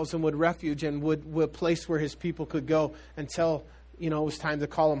would house and would refuge and would a place where His people could go until it was time to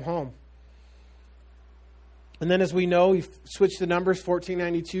call them home. And then as we know, we switch the numbers,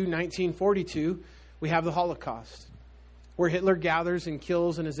 1492, 1942, we have the Holocaust, where Hitler gathers and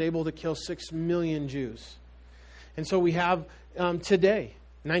kills and is able to kill 6 million Jews. And so we have today,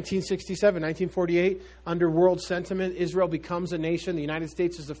 1967, 1948, under world sentiment, Israel becomes a nation. The United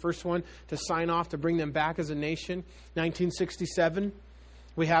States is the first one to sign off to bring them back as a nation. 1967,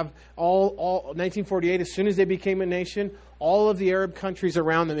 we have all 1948, as soon as they became a nation, all of the Arab countries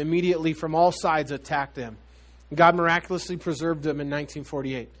around them immediately from all sides attacked them. God miraculously preserved them in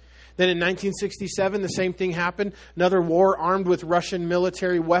 1948. Then in 1967, the same thing happened. Another war armed with Russian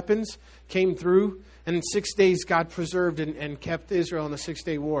military weapons came through. And in 6 days, God preserved and kept Israel in the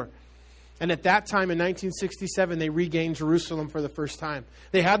 6-day war. And at that time, in 1967, they regained Jerusalem for the first time.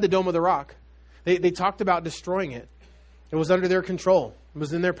 They had the Dome of the Rock. They talked about destroying it. It was under their control. It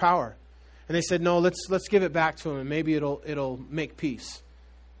was in their power. And they said, no, let's give it back to them, and maybe it'll make peace.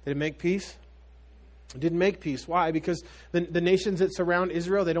 Did it make peace? It didn't make peace. Why? Because the nations that surround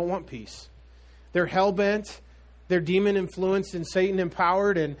Israel, they don't want peace. They're hell-bent. They're demon-influenced and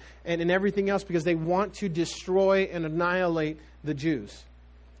Satan-empowered and everything else because they want to destroy and annihilate the Jews.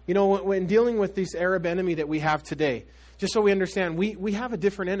 You know, when dealing with this Arab enemy that we have today, just so we understand, we have a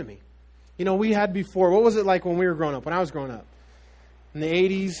different enemy. You know, we had before, what was it like when we were growing up, when I was growing up? In the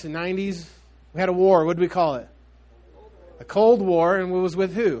 80s and 90s, we had a war. What did we call it? A Cold War, and it was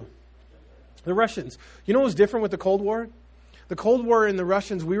with who? The Russians. You know what was different with the Cold War? The Cold War and the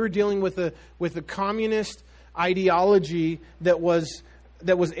Russians, we were dealing with a communist ideology that was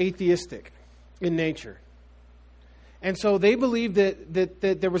atheistic in nature. And so they believed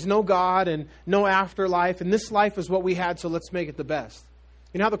that there was no God and no afterlife, and this life is what we had, so let's make it the best.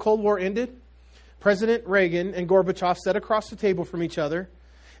 You know how the Cold War ended? President Reagan and Gorbachev sat across the table from each other,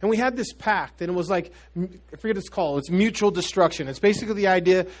 and we had this pact, and it was like, I forget what it's called, it's mutual destruction. It's basically the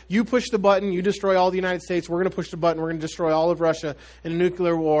idea, you push the button, you destroy all the United States, we're going to push the button, we're going to destroy all of Russia in a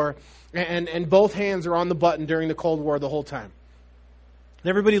nuclear war, and both hands are on the button during the Cold War the whole time. And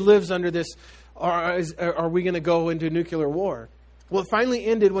everybody lives under this, are we going to go into nuclear war? Well, it finally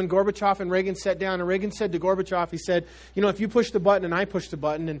ended when Gorbachev and Reagan sat down, and Reagan said to Gorbachev, he said, you know, if you push the button and I push the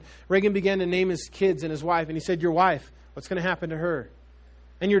button, and Reagan began to name his kids and his wife, and he said, your wife, what's going to happen to her?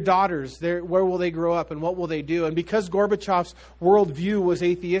 And your daughters, where will they grow up and what will they do? And because Gorbachev's worldview was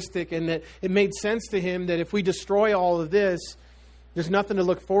atheistic and that it made sense to him that if we destroy all of this, there's nothing to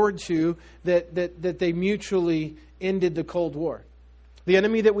look forward to, that they mutually ended the Cold War. The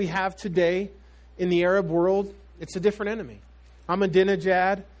enemy that we have today in the Arab world, it's a different enemy.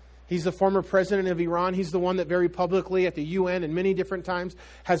 Ahmadinejad, he's the former president of Iran. He's the one that very publicly at the UN and many different times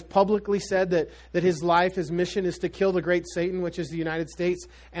has publicly said that his life, his mission is to kill the great Satan, which is the United States,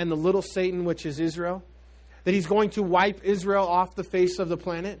 and the little Satan, which is Israel. That he's going to wipe Israel off the face of the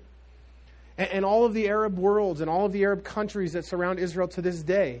planet. And all of the Arab worlds and all of the Arab countries that surround Israel to this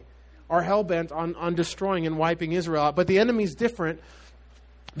day are hell-bent on destroying and wiping Israel out. But the enemy's different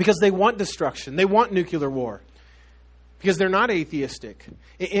because they want destruction. They want nuclear war. Because they're not atheistic.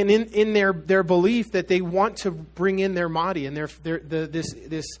 And in their belief that they want to bring in their Mahdi and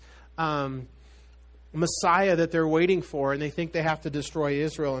this Messiah that they're waiting for, and they think they have to destroy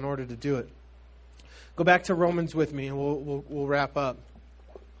Israel in order to do it. Go back to Romans with me, and we'll wrap up.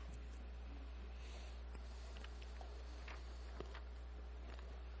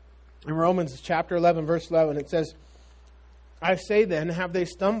 In Romans chapter 11, verse 11, it says, I say then, have they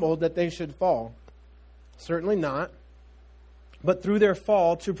stumbled that they should fall? Certainly not. But through their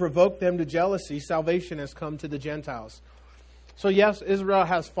fall, to provoke them to jealousy, salvation has come to the Gentiles. So yes, Israel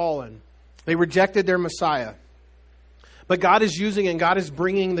has fallen. They rejected their Messiah. But God is using and God is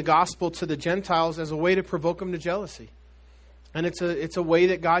bringing the gospel to the Gentiles as a way to provoke them to jealousy. And it's a way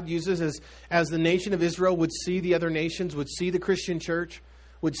that God uses as the nation of Israel would see the other nations, would see the Christian church,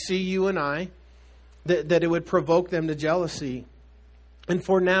 would see you and I, that it would provoke them to jealousy. And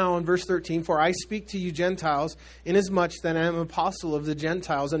for now, in verse 13, for I speak to you Gentiles, inasmuch that I am an apostle of the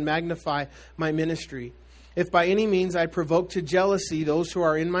Gentiles, and magnify my ministry. If by any means I provoke to jealousy those who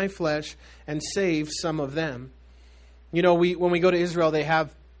are in my flesh, and save some of them. You know, when we go to Israel, they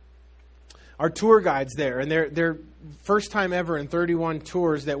have our tour guides there, and they're first time ever in 31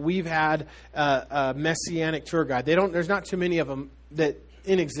 tours that we've had a messianic tour guide. There's not too many of them that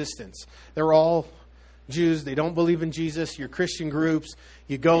in existence. They're all Jews. They don't believe in Jesus. You're Christian groups.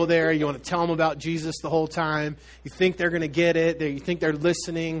 You go there. You want to tell them about Jesus the whole time. You think they're going to get it. You think they're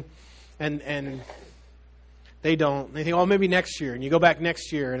listening, and they don't. They think, oh, maybe next year. And you go back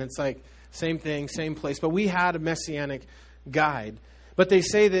next year, and it's like same thing, same place. But we had a messianic guide. But they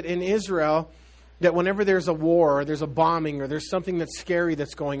say that in Israel, that whenever there's a war or there's a bombing or there's something that's scary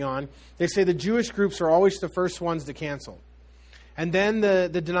that's going on, they say the Jewish groups are always the first ones to cancel. And then the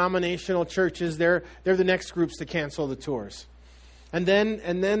denominational churches, they're the next groups to cancel the tours. And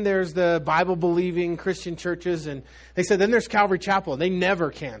then there's the Bible-believing Christian churches, and they said then there's Calvary Chapel. They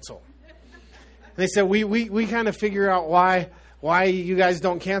never cancel. And they said we kind of figure out why you guys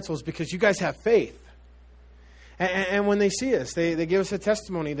don't cancel is because you guys have faith. And when they see us, they give us a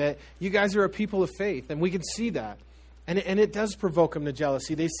testimony that you guys are a people of faith, and we can see that. And it does provoke them to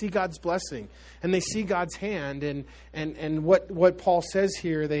jealousy. They see God's blessing, and they see God's hand, and what Paul says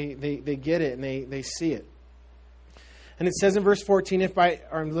here, they get it, and they see it. And it says in verse 14,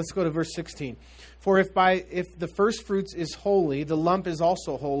 let's go to verse 16. For if the first fruits is holy, the lump is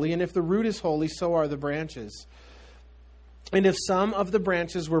also holy, and if the root is holy, so are the branches. And if some of the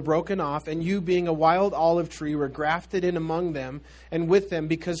branches were broken off, and you being a wild olive tree were grafted in among them, and with them,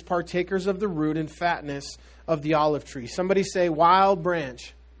 because partakers of the root and fatness of the olive tree. Somebody say, wild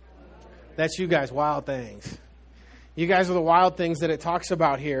branch. That's you guys, wild things. You guys are the wild things that it talks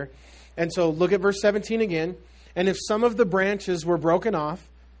about here. And so look at verse 17 again. And if some of the branches were broken off,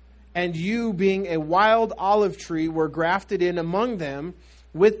 and you being a wild olive tree were grafted in among them,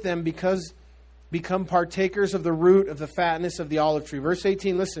 with them, because become partakers of the root of the fatness of the olive tree. Verse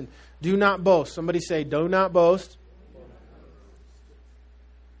 18, listen, do not boast. Somebody say, do not boast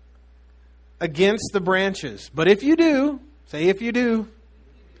against the branches. But if you do, say if you do,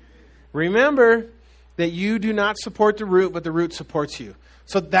 remember that you do not support the root, but the root supports you.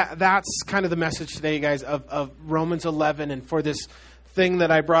 So that's kind of the message today, guys, of Romans 11, and for this thing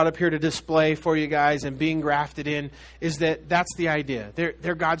that I brought up here to display for you guys and being grafted in, is that's the idea.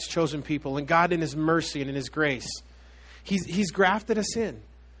 They're God's chosen people, and God in His mercy and in His grace, He's grafted us in.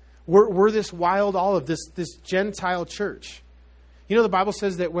 We're this wild olive, this Gentile church. You know, the Bible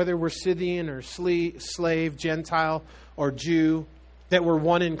says that whether we're Scythian or slave, Gentile or Jew, that we're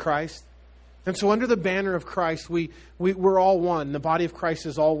one in Christ. And so under the banner of Christ, we're all one. The body of Christ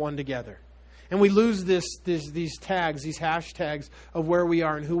is all one together. And we lose these tags, these hashtags of where we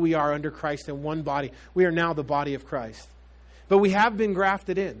are and who we are under Christ in one body. We are now the body of Christ. But we have been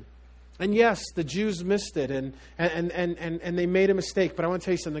grafted in. And yes, the Jews missed it and they made a mistake. But I want to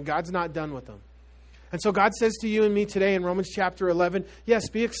tell you something. God's not done with them. And so God says to you and me today in Romans chapter 11, yes,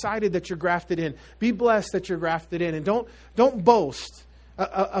 be excited that you're grafted in. Be blessed that you're grafted in. And don't boast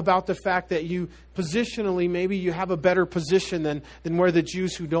about the fact that you positionally, maybe you have a better position than where the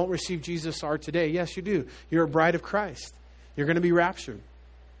Jews who don't receive Jesus are today. Yes, you do. You're a bride of Christ. You're going to be raptured.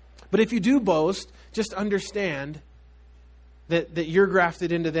 But if you do boast, just understand that you're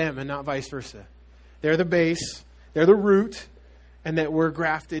grafted into them and not vice versa. They're the base, they're the root, and that we're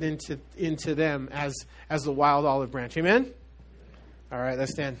grafted into them as the wild olive branch. Amen? All right,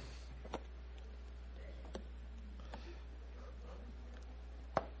 let's stand.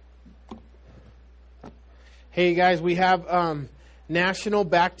 Hey guys, we have National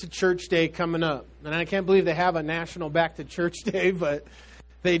Back to Church Day coming up. And I can't believe they have a National Back to Church Day, but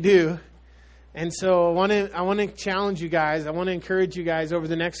they do. And so I want to challenge you guys. I want to encourage you guys over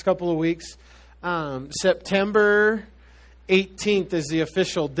the next couple of weeks. September 18th is the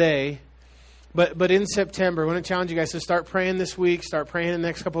official day. But in September, I want to challenge you guys to start praying this week, start praying in the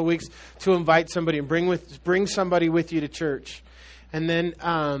next couple of weeks to invite somebody and bring somebody with you to church. And then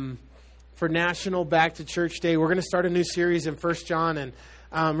for National Back to Church Day, we're going to start a new series in 1 John,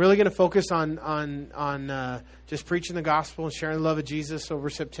 and really going to focus on just preaching the gospel and sharing the love of Jesus over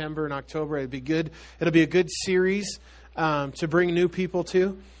September and October. It'll be good. It'll be a good series to bring new people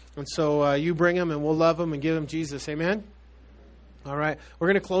to. And so you bring them, and we'll love them and give them Jesus. Amen? All right. We're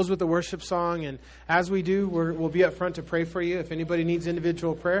going to close with the worship song. And as we do, we'll be up front to pray for you. If anybody needs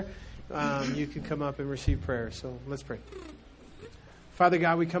individual prayer, you can come up and receive prayer. So let's pray. Father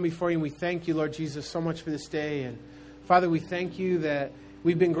God, we come before you and we thank you, Lord Jesus, so much for this day. And Father, we thank you that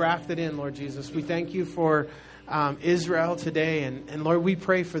we've been grafted in, Lord Jesus. We thank you for Israel today. And Lord, we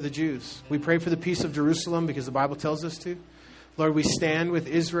pray for the Jews. We pray for the peace of Jerusalem because the Bible tells us to. Lord, we stand with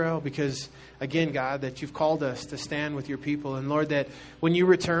Israel because, again, God, that you've called us to stand with your people. And Lord, that when you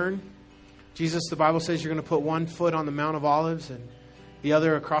return, Jesus, the Bible says you're going to put one foot on the Mount of Olives and the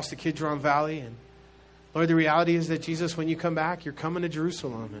other across the Kidron Valley. And Lord, the reality is that, Jesus, when you come back, you're coming to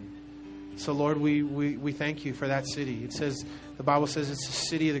Jerusalem. And so, Lord, we thank you for that city. It says, the Bible says it's the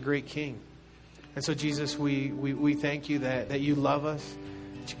city of the great King. And so, Jesus, we thank you that you love us,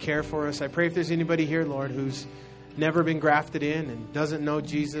 that you care for us. I pray if there's anybody here, Lord, who's never been grafted in and doesn't know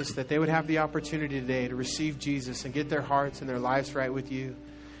Jesus, that they would have the opportunity today to receive Jesus and get their hearts and their lives right with you.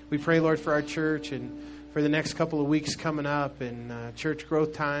 We pray, Lord, for our church and for the next couple of weeks coming up and church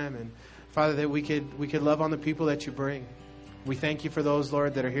growth time. And Father, that we could love on the people that you bring. We thank you for those,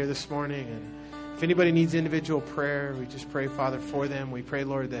 Lord, that are here this morning. And if anybody needs individual prayer, we just pray, Father, for them. We pray,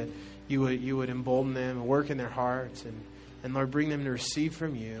 Lord, that you would embolden them and work in their hearts and Lord, bring them to receive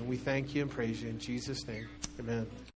from you. And we thank you and praise you in Jesus' name. Amen.